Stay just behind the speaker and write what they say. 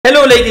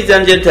ladies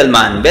and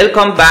gentlemen,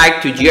 welcome back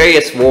to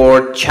GIS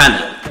World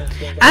channel.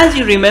 As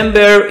you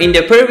remember, in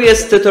the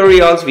previous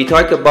tutorials we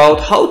talked about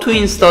how to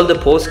install the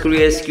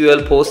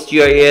PostgreSQL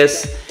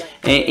PostGIS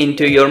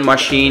into your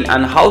machine,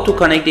 and how to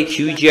connect the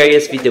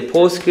QGIS with the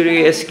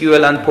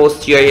PostgreSQL and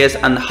PostGIS,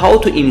 and how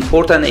to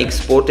import and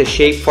export a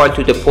shapefile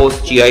to the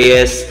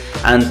PostGIS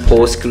and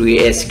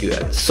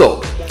PostgreSQL.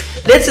 So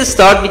let's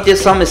start with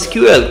some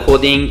SQL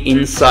coding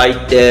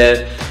inside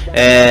the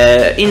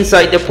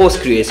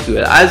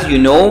PostgreSQL. As you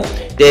know,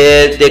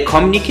 the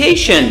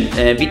communication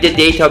with the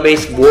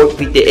database work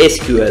with the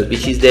SQL,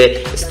 which is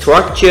the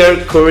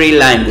structured query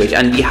language,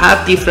 and we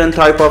have different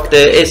type of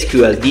the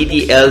SQL: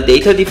 DDL,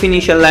 data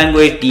definition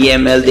language;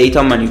 DML,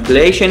 data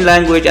manipulation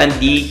language; and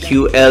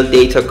DQL,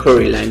 data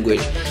query language.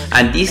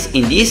 And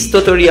in this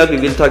tutorial we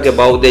will talk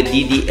about the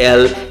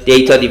DDL,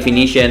 data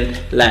definition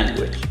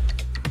language.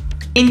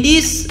 In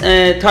this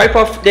type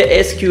of the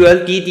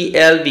SQL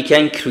DDL, we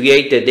can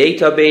create the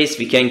database,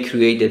 we can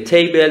create the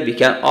table, we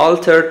can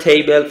alter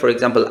table, for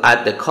example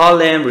add the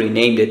column,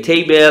 rename the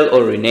table,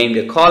 or rename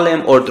the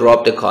column, or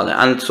drop the column.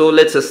 And so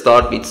let's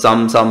start with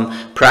some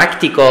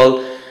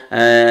practical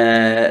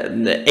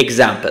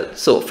example.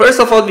 So first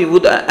of all, we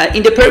would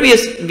in the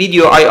previous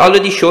video I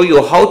already show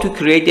you how to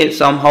create it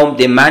somehow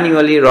the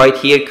manually right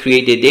here,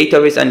 create a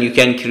database, and you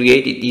can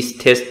create it. This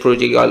test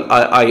project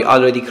I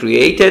already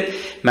created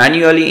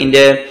manually in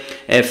the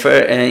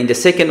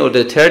second or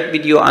the third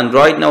video, and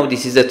right now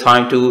this is the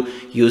time to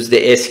use the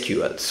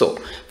SQL. So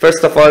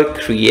first of all,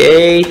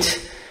 create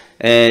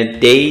a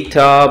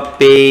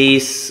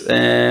database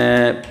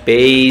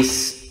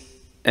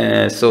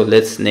so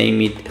let's name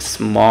it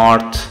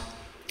Smartcity,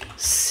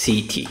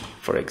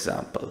 for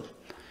example,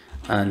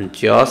 and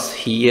just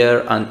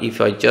here, and if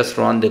I just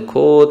run the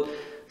code,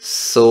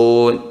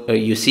 so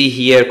you see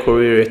here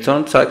query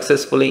returned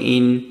successfully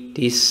in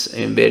this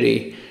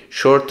very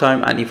short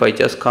time. And if I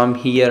just come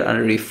here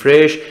and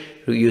refresh,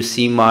 you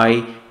see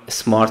my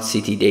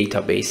Smartcity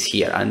database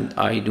here, and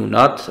I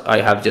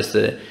have just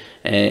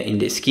in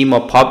the schema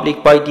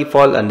public by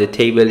default, and the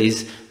table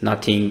is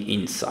nothing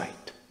inside.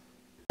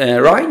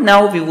 Right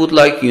now we would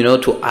like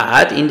to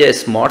add in the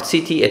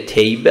Smartcity a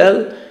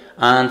table,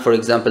 and for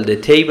example the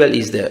table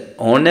is the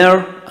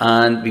owner,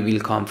 and we will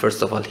come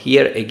first of all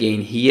here, again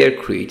here,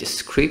 create a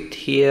script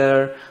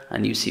here,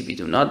 and you see we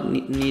do not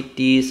need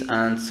this.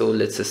 And so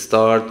let's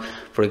start.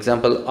 For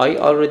example, I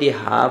already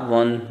have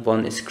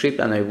one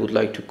script, and I would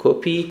like to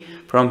copy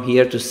from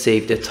here to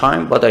save the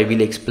time, but I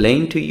will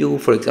explain to you.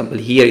 For example,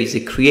 here is a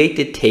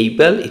created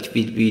table. It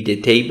will be the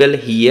table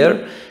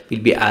here will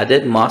be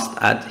added, must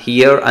add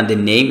here, and the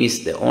name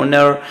is the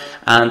owner.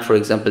 And for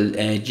example,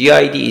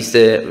 GID is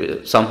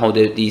this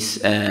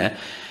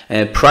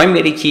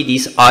primary key,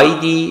 this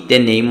ID, the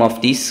name of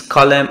this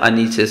column, and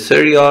it's a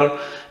serial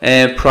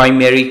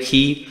primary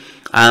key.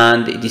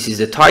 And this is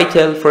the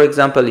title, for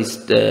example,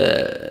 is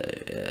the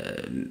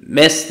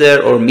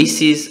Mr. or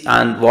Mrs.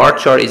 and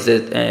Varchar is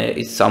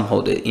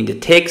somehow in the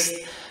text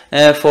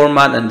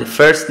format, and the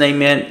first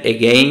name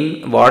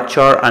again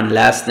Varchar, and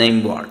last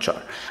name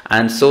Varchar.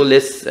 And so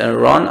let's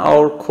run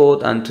our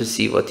code and to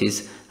see what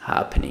is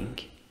happening.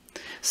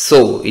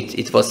 So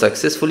it was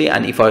successfully,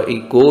 and if I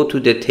go to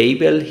the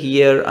table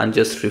here and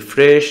just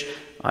refresh,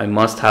 I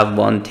must have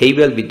one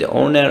table with the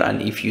owner.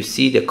 And if you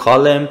see the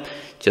column,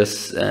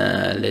 just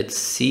let's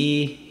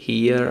see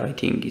here, I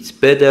think it's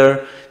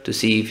better to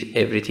see if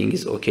everything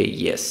is okay.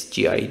 Yes,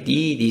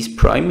 GID, this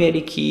primary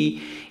key,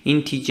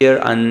 integer,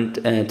 and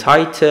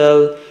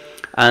title,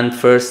 and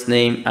first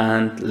name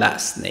and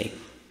last name.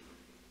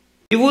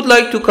 We would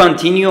like to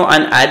continue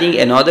and adding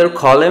another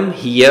column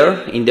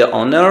here in the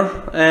owner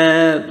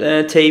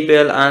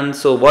table. And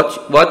so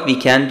what we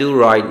can do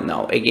right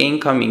now, again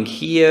coming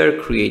here,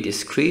 create a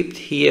script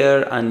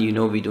here, and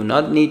we do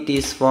not need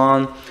this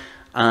one.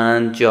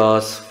 And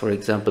just for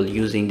example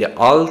using the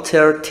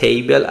alter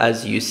table,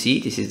 as you see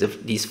this is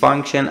this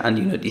function,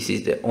 and this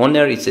is the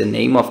owner, it's the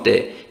name of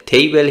the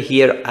table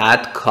here,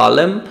 add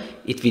column.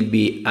 It will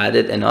be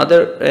added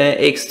another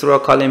extra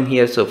column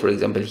here. So for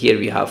example here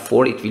we have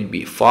 4, it will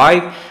be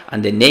 5,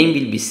 and the name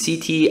will be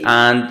city,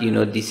 and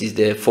this is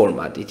the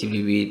format, it will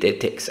be the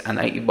text.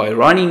 And by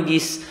running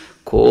this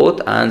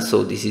code, and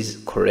so this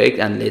is correct,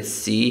 and let's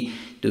see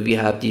do we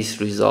have this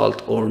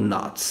result or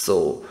not.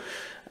 So,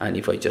 and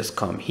if I just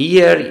come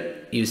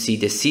here, you see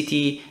the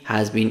city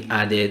has been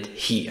added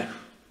here.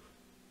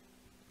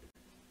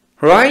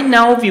 Right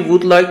now we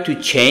would like to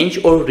change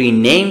or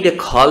rename the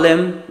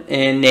column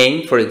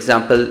name. For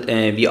example,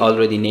 we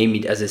already named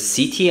it as a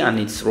city and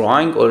it's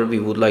wrong, or we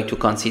would like to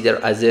consider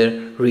as a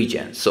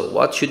region. So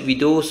what should we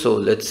do? So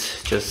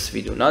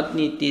we do not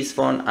need this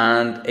one,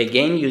 and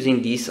again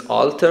using this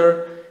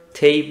alter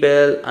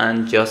table,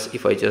 and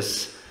if I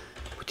just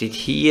put it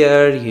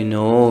here,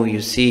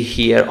 you see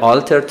here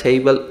alter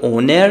table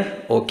owner,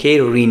 okay,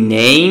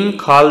 rename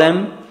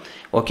column,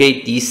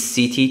 okay, this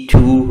city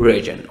to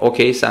region.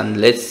 Okay, so and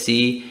let's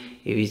see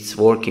if it's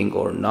working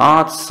or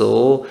not.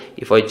 So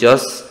if I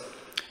just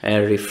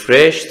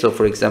refresh, so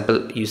for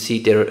example you see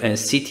the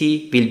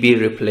city will be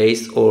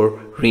replaced or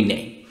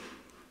renamed.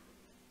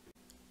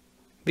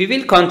 We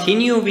will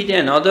continue with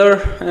another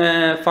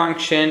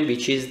function,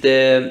 which is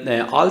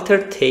the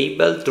alter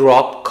table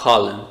drop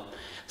column.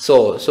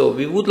 So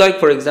we would like,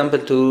 for example,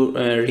 to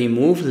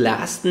remove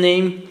last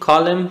name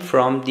column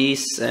from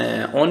this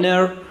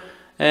owner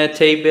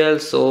table.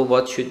 So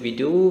what should we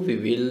do? We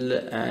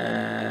will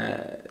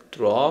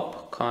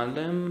drop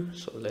column.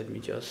 So let me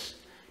just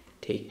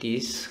take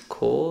this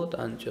code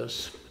and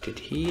just put it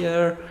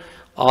here.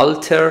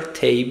 Alter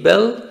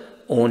table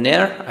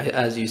owner.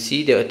 As you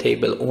see, the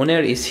table owner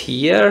is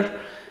here,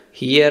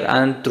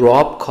 and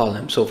drop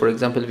column. So for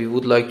example, we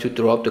would like to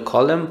drop the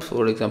column,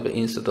 for example,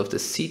 instead of the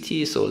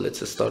city. So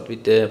let's start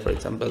with the, for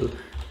example,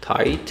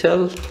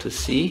 title to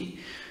see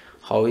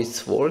how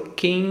it's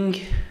working,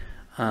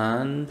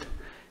 and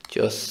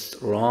just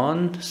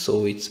run.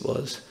 So it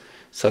was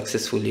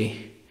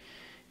successfully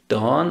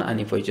done.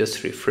 And if I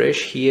just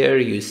refresh here,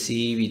 you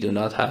see we do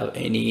not have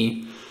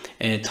any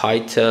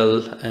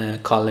title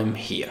column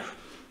here.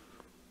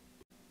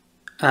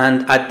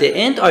 And at the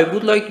end, I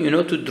would like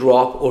to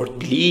drop or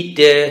delete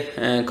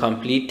the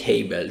complete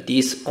table,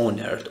 this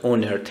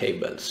owner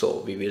table. So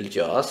we will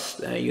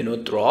just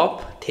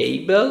drop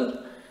table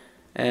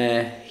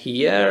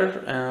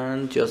here,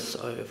 and just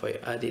if I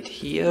add it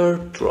here,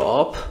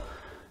 drop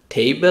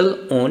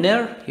table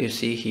owner. You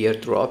see here,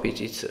 drop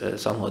it is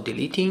somehow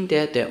deleting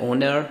the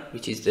owner,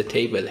 which is the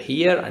table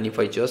here. And if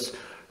I just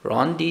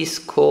run this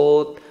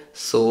code,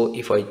 so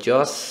if I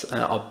just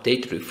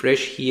update,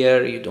 refresh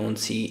here, you don't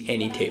see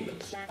any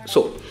tables.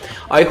 So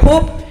I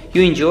hope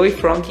you enjoyed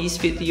from this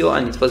video,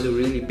 and it was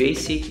really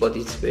basic, but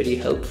it's very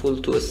helpful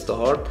to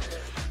start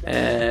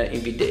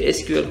with the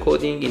SQL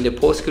coding in the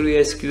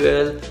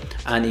PostgreSQL.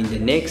 And in the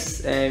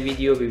next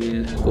video we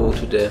will go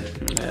to the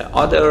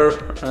other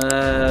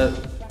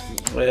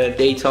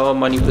data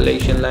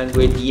manipulation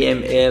language,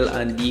 DML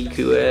and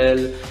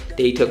DQL,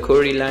 data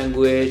query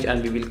language,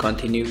 and we will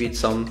continue with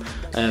some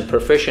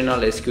professional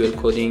SQL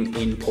coding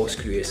in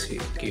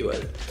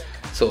PostgreSQL.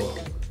 So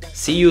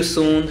see you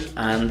soon,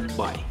 and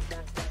bye.